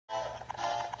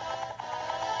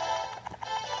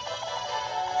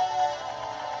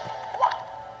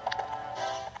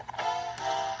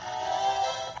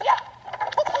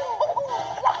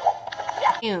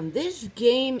Damn, this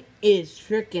game is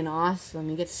freaking awesome.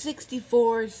 You get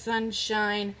 64,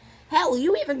 sunshine. Hell,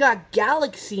 you even got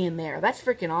galaxy in there. That's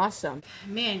freaking awesome.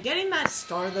 Man, getting that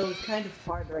star, though, is kind of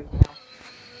hard right now.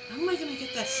 How am I gonna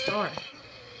get that star?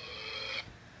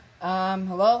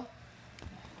 Hello?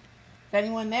 Is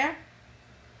anyone there?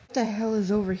 What the hell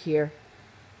is over here?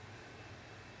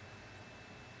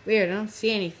 Weird, I don't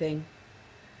see anything.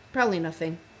 Probably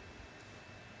nothing.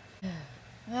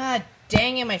 Ah,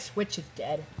 dang it, my Switch is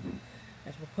dead. Might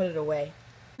as well put it away.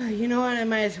 You know what, I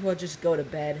might as well just go to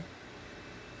bed.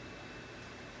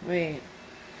 Wait.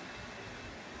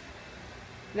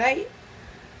 I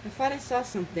thought I saw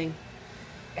something.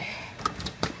 I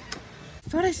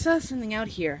thought I saw something out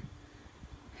here.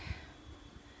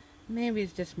 Maybe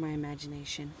it's just my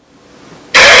imagination.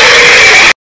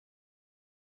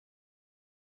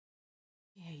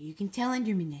 Yeah, you can tell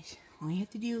Enderman this. All you have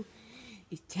to do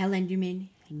is tell Enderman,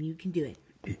 and you can do it.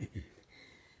 You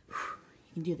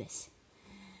can do this.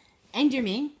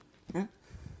 Enderman. Huh?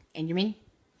 Enderman.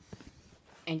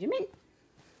 Enderman?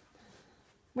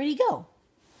 Where'd he go?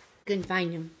 Couldn't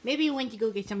find him. Maybe he went to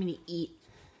go get something to eat.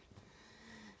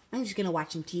 I'm just gonna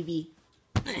watch some TV.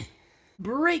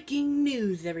 Breaking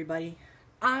news, everybody.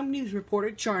 I'm news reporter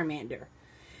Charmander.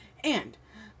 And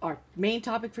our main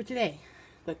topic for today,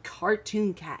 the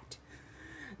cartoon cat.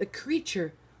 The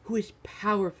creature who is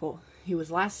powerful. He was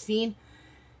last seen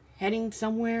heading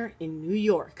somewhere in New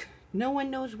York. No one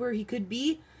knows where he could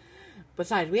be.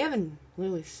 Besides, we haven't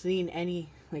really seen any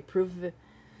proof of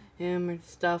him and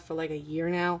stuff for like a year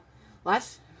now.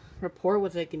 Last report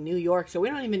was like in New York, so we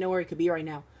don't even know where he could be right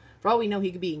now. For all we know,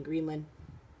 he could be in Greenland.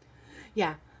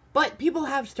 Yeah, but people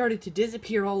have started to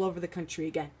disappear all over the country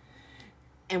again.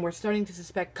 And we're starting to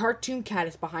suspect Cartoon Cat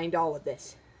is behind all of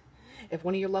this. If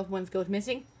one of your loved ones goes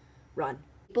missing, run.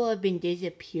 People have been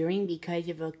disappearing because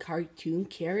of a cartoon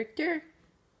character?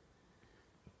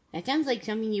 That sounds like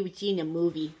something you would see in a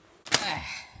movie.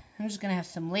 I'm just gonna have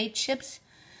some late chips.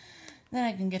 Then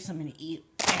I can get something to eat.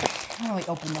 How do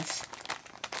I open this?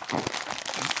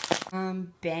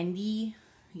 Bendy?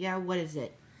 Yeah, what is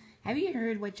it? Have you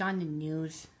heard what's on the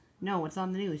news? No, what's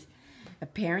on the news?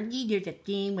 Apparently there's a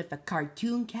thing with a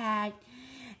cartoon cat.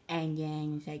 And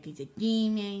then it's like it's a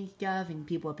demon and stuff. And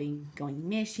people have been going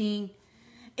missing.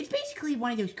 It's basically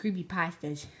one of those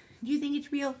creepypastas. Do you think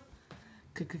it's real?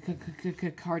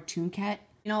 Cartoon cat?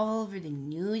 And all over the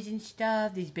news and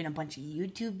stuff. There's been a bunch of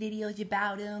YouTube videos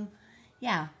about him.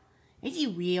 Yeah. Is he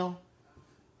real?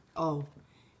 Oh,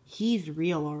 he's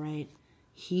real, alright.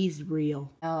 He's real.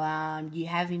 Oh, do you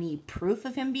have any proof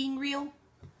of him being real?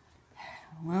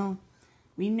 Well,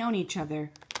 we've known each other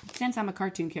since I'm a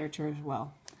cartoon character as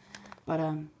well. But,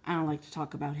 I don't like to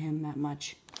talk about him that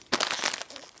much.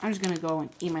 I'm just gonna go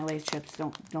and eat my Lay's chips.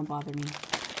 Don't bother me.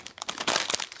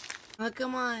 Oh,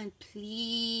 come on,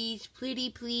 please,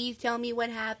 please tell me what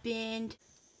happened.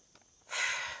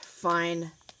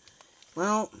 Fine.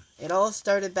 Well, it all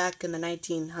started back in the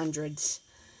 1900s.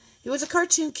 He was a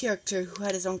cartoon character who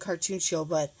had his own cartoon show,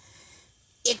 but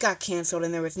it got canceled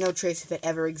and there was no trace of it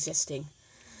ever existing.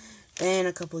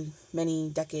 Then many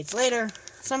decades later,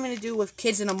 something to do with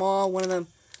kids in a mall, one of them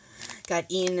got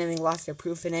eaten and they lost their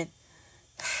proof in it.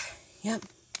 Yep.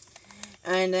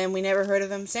 And then we never heard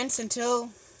of him since until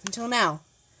now.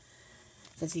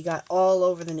 Since he got all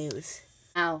over the news.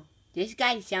 Now, this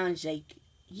guy sounds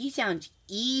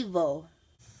evil.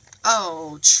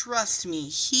 Oh, trust me,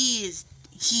 he's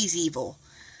evil.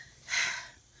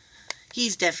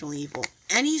 He's definitely evil.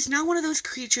 And he's not one of those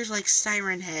creatures like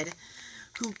Siren Head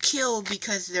who kill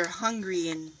because they're hungry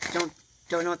and don't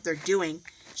know what they're doing.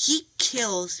 He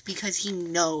kills because he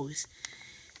knows.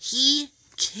 He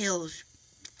kills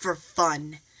for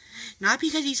fun. Not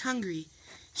because he's hungry.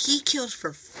 He kills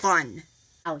for fun.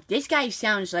 Oh, this guy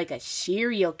sounds like a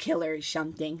serial killer or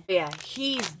something. Yeah,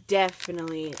 he's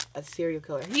definitely a serial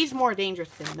killer. He's more dangerous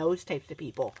than those types of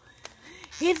people.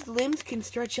 His limbs can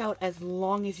stretch out as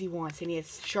long as he wants, and he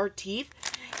has sharp teeth,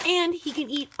 and he can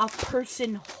eat a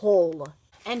person whole.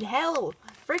 And hell,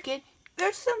 frickin',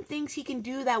 there's some things he can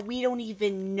do that we don't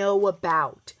even know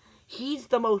about. He's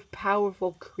the most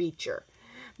powerful creature.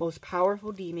 Most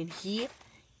powerful demon. He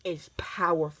is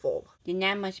powerful. Then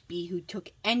that must be who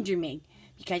took Enderman,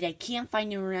 because I can't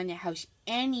find him around the house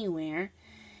anywhere.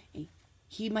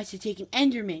 He must have taken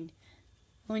Enderman.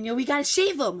 Oh no, we gotta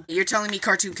save him. You're telling me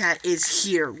Cartoon Cat is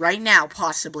here right now,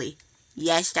 possibly?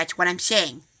 Yes, that's what I'm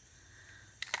saying.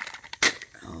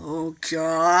 Oh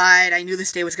God, I knew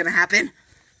this day was gonna happen.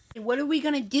 What are we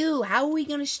gonna do? How are we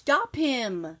gonna stop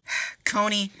him?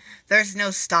 Coney, there's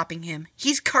no stopping him.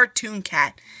 He's Cartoon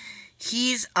Cat.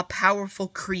 He's a powerful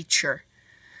creature.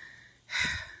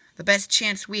 The best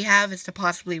chance we have is to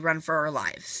possibly run for our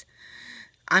lives.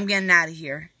 I'm getting out of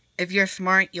here. If you're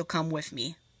smart, you'll come with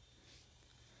me.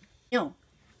 No,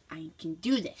 I can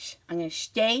do this. I'm gonna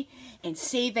stay and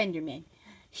save Enderman.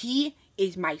 He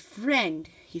is my friend.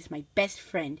 He's my best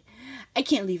friend. I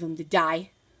can't leave him to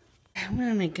die. What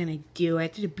am I gonna do? I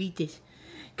have to beat this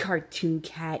cartoon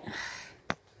cat.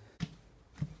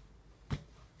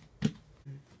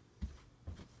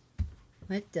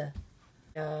 What the?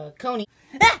 Coney.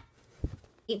 Ah!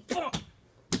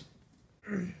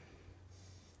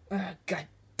 God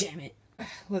damn it.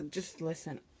 Look, just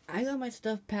listen. I got my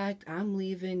stuff packed. I'm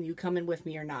leaving. You coming with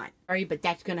me or not? Sorry, but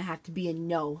that's gonna have to be a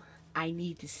no. I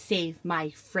need to save my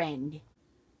friend.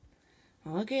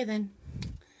 Okay, then.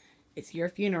 It's your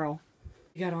funeral.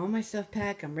 I got all my stuff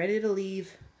packed. I'm ready to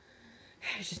leave.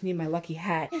 I just need my lucky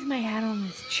hat. Where's my hat on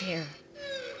this chair?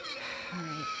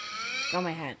 Alright. Got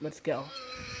my hat. Let's go.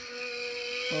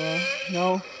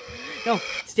 No. No.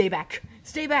 Stay back.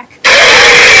 Stay back.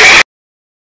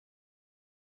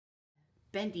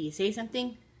 Bendy, say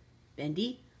something?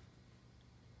 Bendy?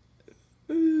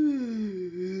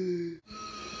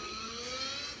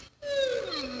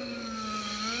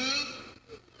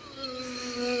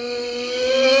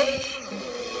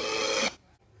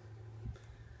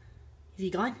 Is he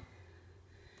gone?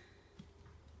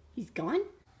 He's gone?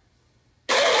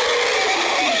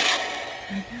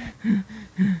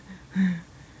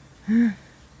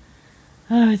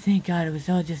 Oh, thank God it was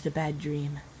all just a bad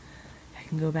dream. I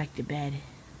can go back to bed.